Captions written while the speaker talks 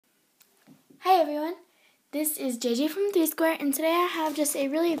Hi everyone, this is JJ from 3 Square, and today I have just a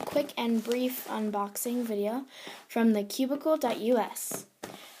really quick and brief unboxing video from the Cubicle.us.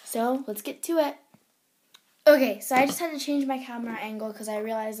 So let's get to it. Okay, so I just had to change my camera angle because I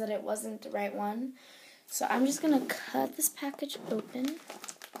realized that it wasn't the right one. So I'm just going to cut this package open.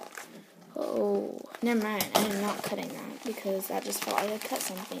 Oh, never mind, I am not cutting that because that just felt like I cut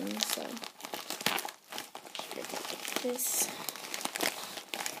something. So this.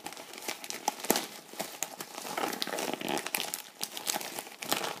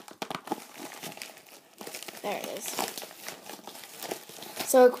 There it is.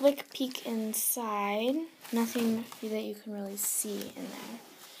 So a quick peek inside. Nothing that you can really see in there.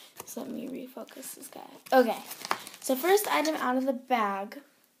 So let me refocus this guy. Okay. So first item out of the bag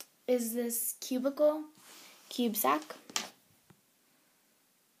is this Cubicle cube sack.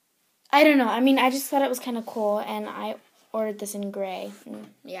 I don't know. I mean, I just thought it was kind of cool, and I ordered this in gray.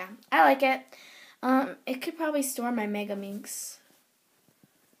 Yeah, I like it. It could probably store my Mega Minx.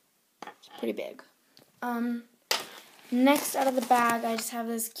 It's pretty big. Next out of the bag, I just have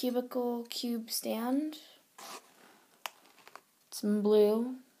this Cubicle cube stand. It's in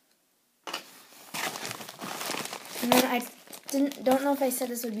blue. And then I don't know if I said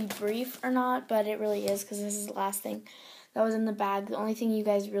this would be brief or not, but it really is because this is the last thing that was in the bag. The only thing you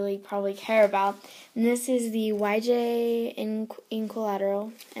guys really probably care about. And this is the YJ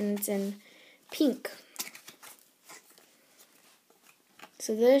Inquilateral, and it's in pink.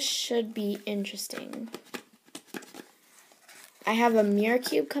 So this should be interesting. I have a mirror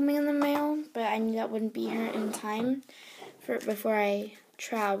cube coming in the mail, but I knew that wouldn't be here in time before I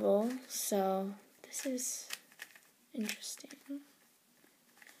travel. So this is interesting.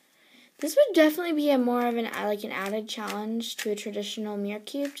 This would definitely be more of an added challenge to a traditional mirror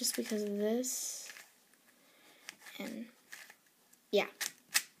cube, just because of this. And yeah.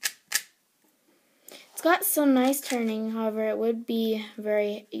 It's got some nice turning, however, it would be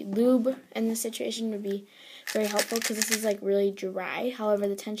lube in this situation would be very helpful because this is like really dry. However,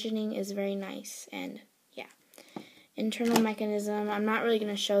 the tensioning is very nice, and yeah. Internal mechanism, I'm not really going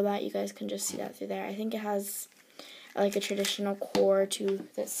to show that. You guys can just see that through there. I think it has like a traditional core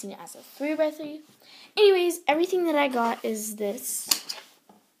that's seen as a 3x3. Anyways, everything that I got is this.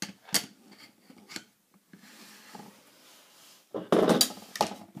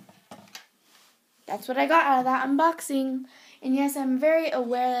 That's what I got out of that unboxing. And yes, I'm very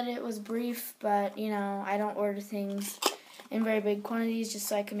aware that it was brief, but, you know, I don't order things in very big quantities just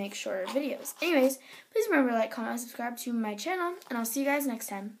so I can make shorter videos. Anyways, please remember to like, comment, and subscribe to my channel, and I'll see you guys next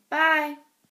time. Bye!